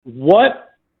What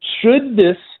should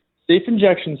this safe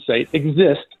injection site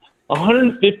exist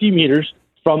 150 meters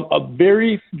from a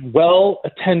very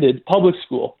well-attended public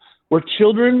school where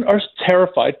children are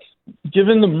terrified,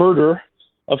 given the murder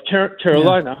of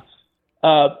Carolina?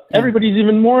 Everybody's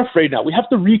even more afraid now. We have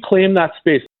to reclaim that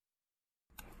space.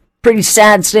 Pretty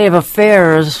sad state of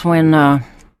affairs when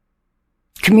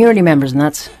community members, and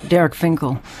that's Derek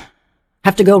Finkel,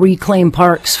 have to go reclaim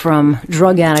parks from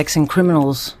drug addicts and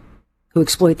criminals who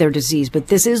exploit their disease. But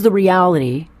this is the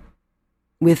reality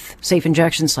with safe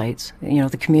injection sites. You know,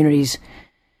 the communities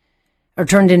are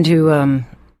turned into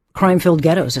crime-filled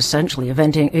ghettos, essentially,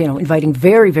 inviting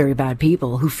very, very bad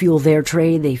people who fuel their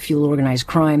trade. They fuel organized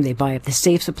crime. They buy up the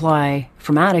safe supply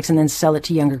from addicts and then sell it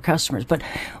to younger customers. But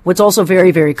what's also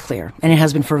very, very clear, and it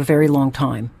has been for a very long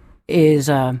time, is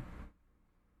not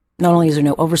only is there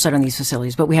no oversight on these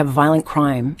facilities, but we have violent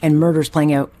crime and murders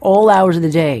playing out all hours of the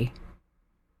day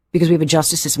because we have a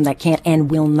justice system that can't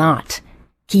and will not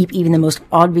keep even the most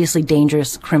obviously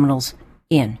dangerous criminals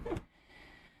in.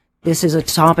 This is a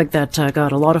topic that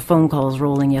got a lot of phone calls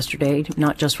rolling yesterday,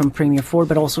 not just from Premier Ford,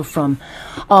 but also from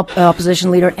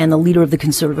opposition leader and the leader of the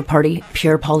Conservative Party,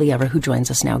 Pierre Poilievre, who joins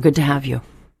us now. Good to have you.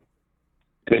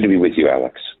 Good to be with you,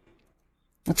 Alex.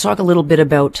 Let's talk a little bit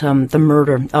about the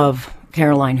murder of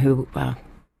Caroline, who,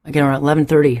 again, around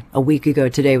 11:30 a week ago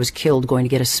today, was killed going to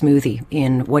get a smoothie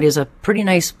in what is a pretty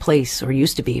nice place, or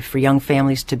used to be, for young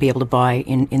families to be able to buy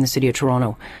in the city of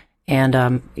Toronto.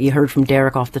 And you heard from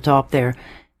Derek off the top there.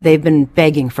 They've been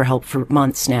begging for help for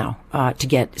months now to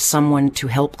get someone to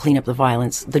help clean up the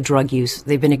violence, the drug use.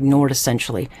 They've been ignored,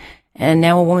 essentially. And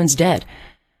now a woman's dead.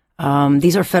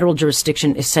 These are federal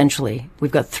jurisdiction, essentially.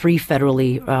 We've got 3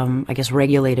 federally,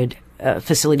 regulated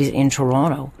facilities in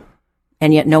Toronto.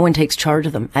 And yet no one takes charge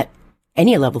of them at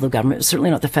any level of government,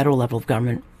 certainly not the federal level of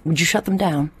government. Would you shut them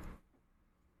down?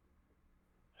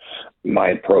 My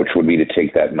approach would be to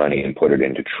take that money and put it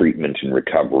into treatment and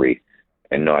recovery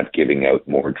and not giving out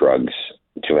more drugs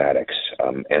to addicts.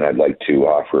 And I'd like to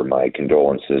offer my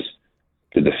condolences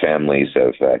to the families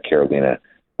of Carolina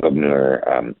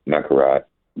Macarat.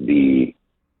 The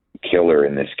killer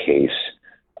in this case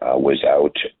was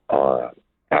out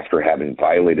after having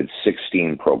violated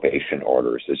 16 probation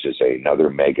orders. This is another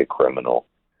mega criminal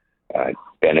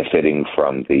benefiting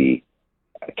from the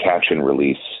catch and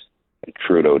release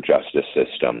Trudeau justice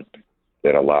system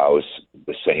that allows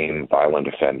the same violent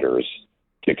offenders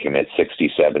to commit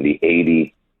 60, 70,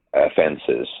 80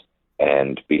 offenses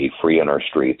and be free on our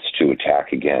streets to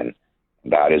attack again.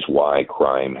 That is why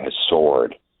crime has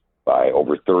soared by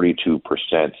over 32%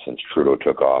 since Trudeau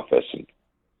took office, and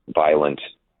violent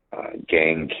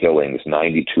gang killings,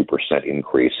 92%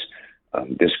 increase.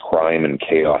 This crime and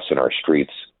chaos in our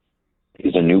streets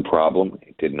is a new problem.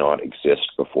 It did not exist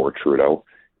before Trudeau.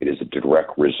 It is a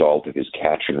direct result of his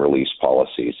catch and release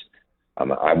policies.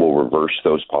 I will reverse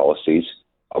those policies.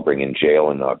 I'll bring in jail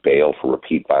and not bail for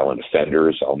repeat violent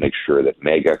offenders. I'll make sure that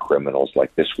mega criminals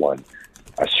like this one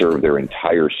serve their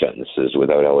entire sentences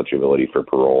without eligibility for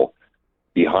parole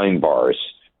behind bars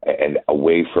and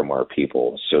away from our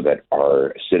people, so that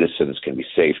our citizens can be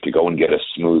safe to go and get a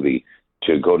smoothie,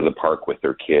 to go to the park with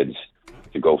their kids,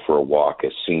 to go for a walk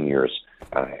as seniors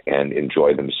and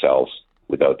enjoy themselves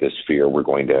without this fear. We're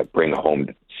going to bring home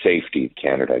safety to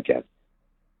Canada again.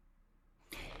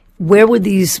 Where would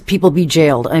these people be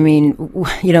jailed? I mean,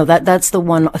 that's the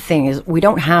one thing, is we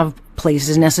don't have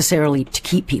places necessarily to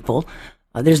keep people.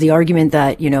 There's the argument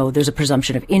that, there's a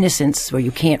presumption of innocence where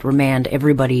you can't remand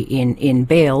everybody in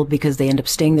bail because they end up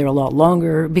staying there a lot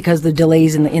longer because the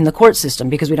delays in the court system,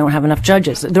 because we don't have enough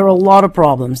judges. There are a lot of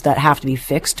problems that have to be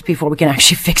fixed before we can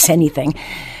actually fix anything.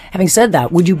 Having said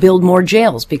that, would you build more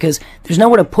jails? Because there's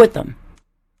nowhere to put them.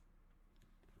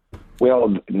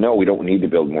 Well, no, we don't need to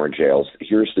build more jails.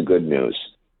 Here's the good news.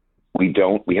 We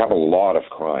have a lot of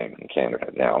crime in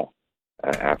Canada now,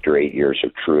 after 8 years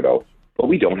of Trudeau, but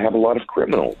we don't have a lot of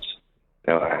criminals.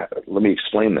 Now, let me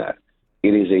explain that.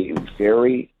 It is a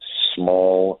very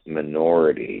small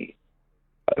minority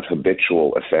of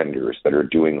habitual offenders that are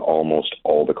doing almost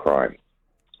all the crime.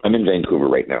 I'm in Vancouver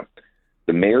right now.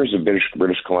 The mayors of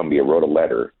British Columbia wrote a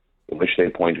letter in which they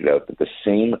pointed out that the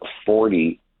same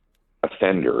 40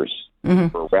 offenders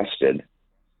were arrested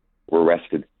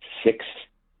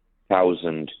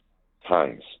 6,000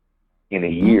 times in a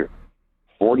year.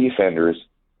 40 offenders,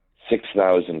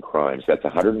 6,000 crimes. That's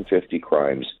 150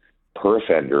 crimes per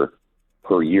offender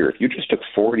per year. If you just took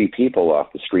 40 people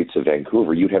off the streets of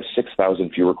Vancouver, you'd have 6,000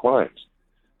 fewer crimes.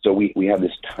 So we have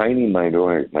this tiny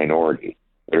minority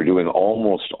that are doing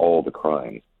almost all the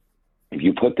crime. If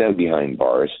you put them behind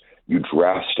bars, you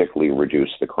drastically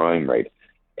reduce the crime rate.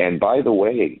 And by the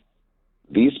way,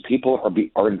 these people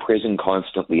are in prison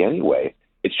constantly anyway.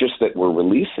 It's just that we're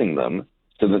releasing them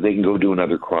so that they can go do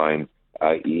another crime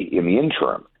in the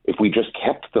interim. If we just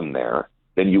kept them there,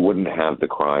 then you wouldn't have the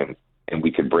crime, and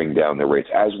we could bring down the rates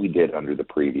as we did under the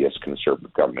previous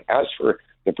Conservative government. As for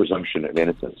the presumption of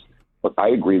innocence, look, I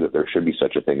agree that there should be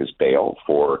such a thing as bail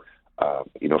for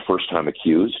first-time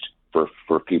accused,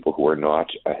 for people who are not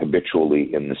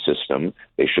habitually in the system.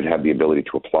 They should have the ability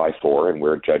to apply for, and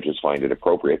where judges find it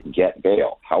appropriate, get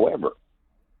bail. However,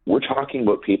 we're talking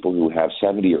about people who have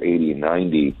 70 or 80 and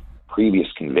 90 previous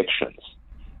convictions.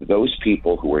 Those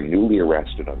people who are newly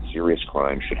arrested on serious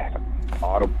crimes should have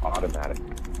automatic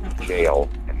jail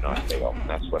and not bail. And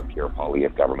that's what Pierre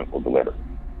Poilievre government will deliver.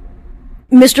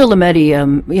 Mr.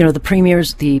 Lametti, the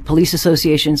premiers, the police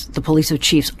associations, the police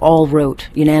chiefs all wrote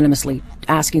unanimously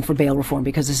asking for bail reform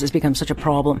because this has become such a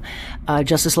problem.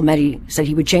 Justice Lametti said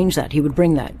he would change that. He would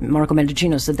bring that. Marco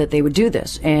Mendicino said that they would do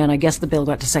this. And I guess the bill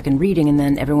got to second reading and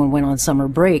then everyone went on summer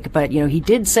break. But, he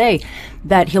did say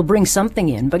that he'll bring something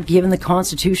in. But given the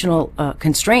constitutional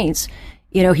constraints,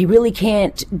 he really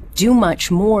can't do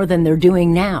much more than they're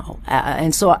doing now.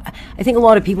 And so I think a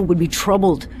lot of people would be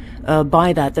troubled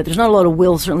by that there's not a lot of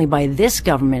will, certainly by this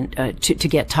government, to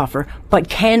get tougher. But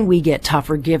can we get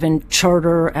tougher given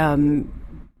charter,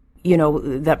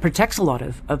 that protects a lot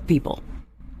of people?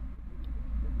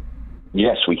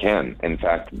 Yes, we can. In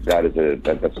fact,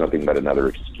 that's nothing but another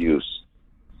excuse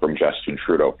from Justin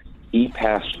Trudeau. He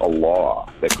passed a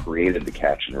law that created the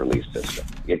catch and release system.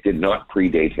 It did not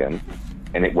predate him,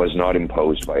 and it was not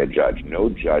imposed by a judge. No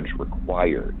judge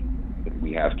required that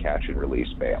we have catch and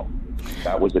release bail.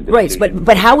 That was a decision. Right,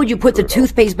 but how would you put the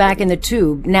toothpaste back in the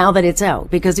tube now that it's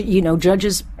out? Because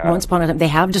judges once upon a time they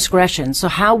have discretion. So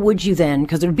how would you then?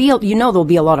 Because there'll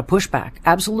be a lot of pushback.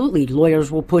 Absolutely,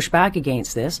 lawyers will push back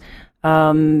against this.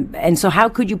 And so how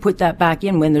could you put that back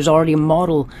in when there's already a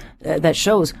model that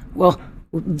shows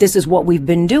this is what we've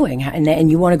been doing,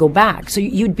 and you want to go back? So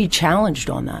you'd be challenged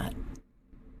on that.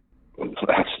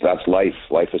 That's life.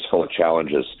 Life is full of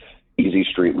challenges. Easy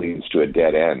street leads to a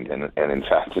dead end, and in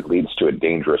fact, it leads to a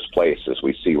dangerous place, as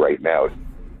we see right now.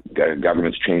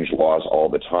 Governments change laws all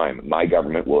the time. My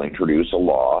government will introduce a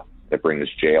law that brings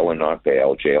jail and not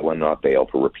bail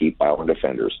for repeat violent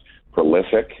offenders.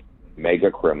 Prolific mega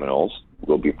criminals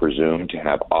will be presumed to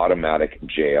have automatic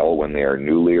jail when they are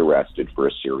newly arrested for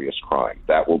a serious crime.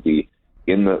 That will be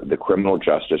in the criminal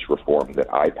justice reform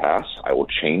that I pass. I will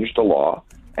change the law,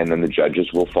 and then the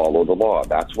judges will follow the law.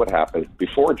 That's what happened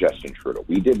before Justin Trudeau.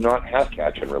 We did not have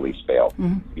catch and release bail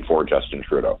before Justin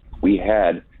Trudeau. We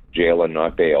had jail and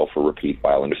not bail for repeat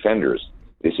violent offenders.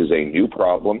 This is a new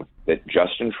problem that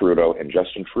Justin Trudeau and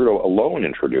Justin Trudeau alone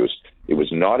introduced. It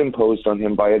was not imposed on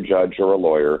him by a judge or a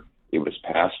lawyer. It was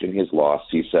passed in his law,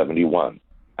 C-71.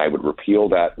 I would repeal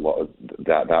that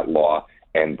law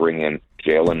and bring in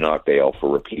jail and not bail for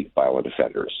repeat violent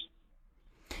offenders.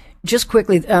 Just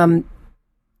quickly,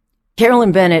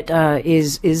 Carolyn Bennett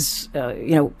is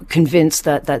convinced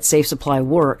that safe supply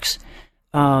works.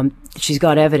 She's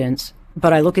got evidence,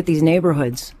 but I look at these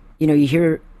neighborhoods. You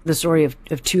hear the story of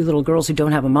two little girls who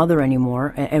don't have a mother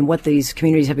anymore, and what these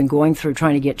communities have been going through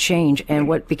trying to get change. And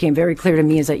what became very clear to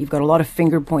me is that you've got a lot of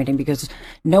finger pointing because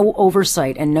no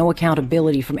oversight and no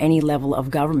accountability from any level of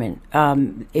government.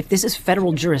 If this is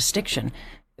federal jurisdiction,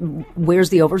 where's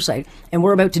the oversight? And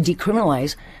we're about to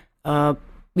decriminalize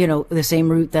the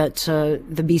same route that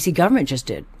the BC government just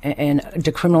did, and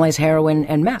decriminalize heroin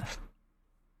and meth.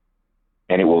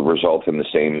 And it will result in the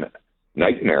same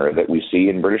nightmare that we see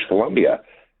in British Columbia.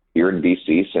 Here in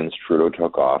BC, since Trudeau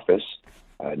took office,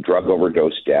 drug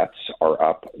overdose deaths are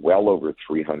up well over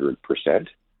 300%,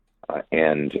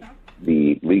 and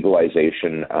the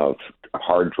legalization of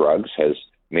hard drugs has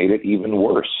made it even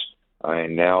worse.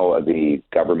 And now the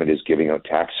government is giving out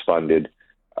tax-funded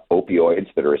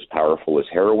opioids that are as powerful as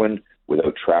heroin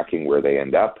without tracking where they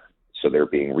end up. So they're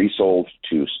being resold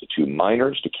to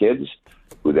minors, to kids,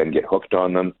 who then get hooked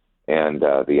on them. And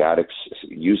the addicts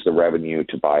use the revenue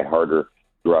to buy harder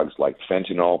drugs like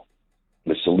fentanyl.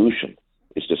 The solution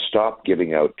is to stop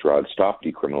giving out drugs, stop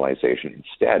decriminalization.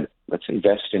 Instead, let's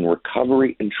invest in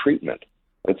recovery and treatment.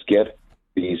 Let's get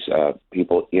these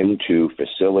people into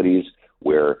facilities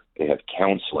where they have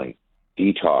counseling,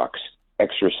 detox,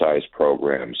 exercise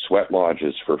programs, sweat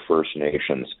lodges for First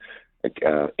Nations,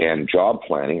 and job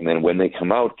planning. And then when they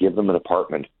come out, give them an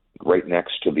apartment right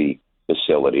next to the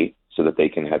facility so that they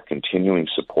can have continuing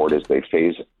support as they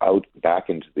phase out back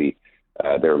into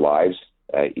their lives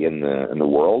in the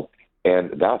world.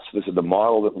 And this is the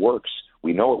model that works.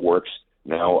 We know it works.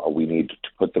 Now we need to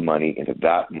put the money into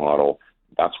that model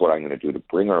That's what I'm going to do to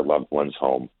bring our loved ones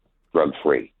home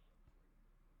drug-free.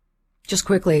 Just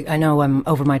quickly, I know I'm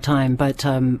over my time, but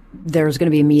there's going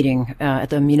to be a meeting at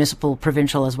the municipal,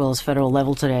 provincial, as well as federal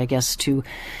level today, I guess, to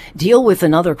deal with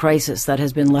another crisis that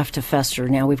has been left to fester.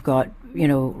 Now we've got,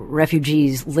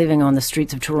 refugees living on the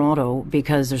streets of Toronto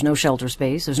because there's no shelter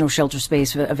space. There's no shelter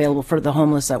space available for the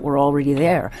homeless that were already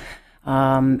there.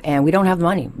 And we don't have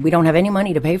money. We don't have any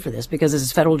money to pay for this because this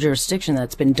is federal jurisdiction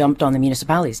that's been dumped on the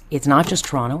municipalities. It's not just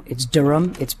Toronto. It's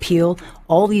Durham. It's Peel.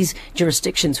 All these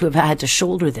jurisdictions who have had to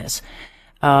shoulder this.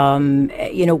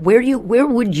 Where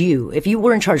would you, if you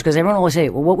were in charge, because everyone always say,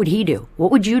 well, what would he do?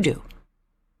 What would you do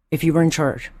if you were in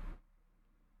charge?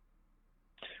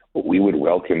 We would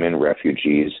welcome in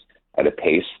refugees at a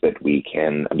pace that we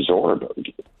can absorb,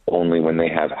 only when they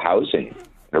have housing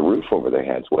and a roof over their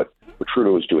heads. What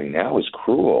Trudeau is doing now is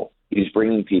cruel. He's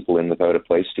bringing people in without a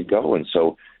place to go, and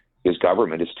so his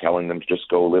government is telling them to just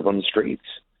go live on the streets.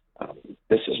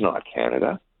 This is not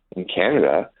Canada. In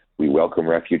Canada, we welcome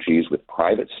refugees with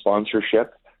private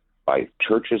sponsorship by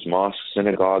churches, mosques,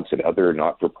 synagogues, and other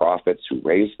not-for-profits who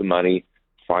raise the money,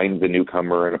 find the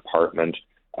newcomer an apartment,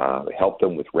 help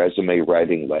them with resume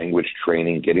writing, language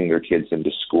training, getting their kids into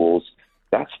schools.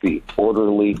 That's the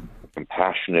orderly,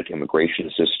 compassionate immigration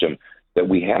system that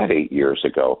we had 8 years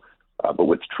ago. But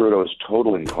with Trudeau's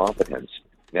total incompetence,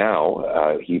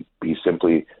 now he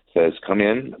simply says, come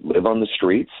in, live on the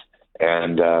streets,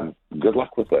 and good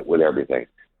luck with everything.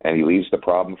 And he leaves the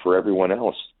problem for everyone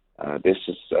else. This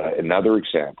is another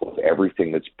example of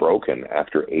everything that's broken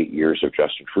after 8 years of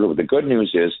Justin Trudeau. But the good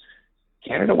news is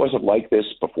Canada wasn't like this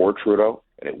before Trudeau,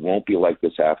 and it won't be like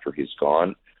this after he's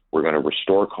gone. We're going to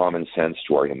restore common sense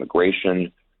to our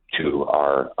immigration, to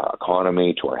our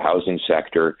economy, to our housing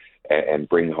sector, and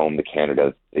bring home the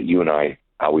Canada that you and I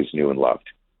always knew and loved.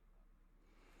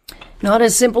 Not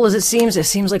as simple as it seems. It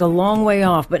seems like a long way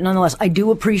off, but nonetheless, I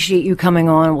do appreciate you coming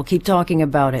on. We'll keep talking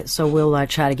about it, so we'll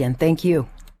chat again. Thank you.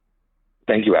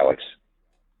 Thank you, Alex.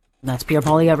 That's Pierre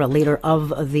Poilievre, leader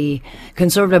of the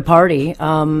Conservative Party.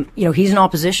 He's in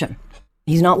opposition.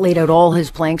 He's not laid out all his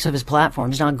planks of his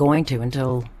platform. He's not going to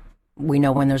until we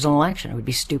know when there's an election. It would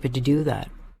be stupid to do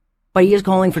that. But he is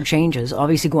calling for changes,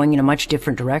 obviously going in a much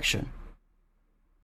different direction.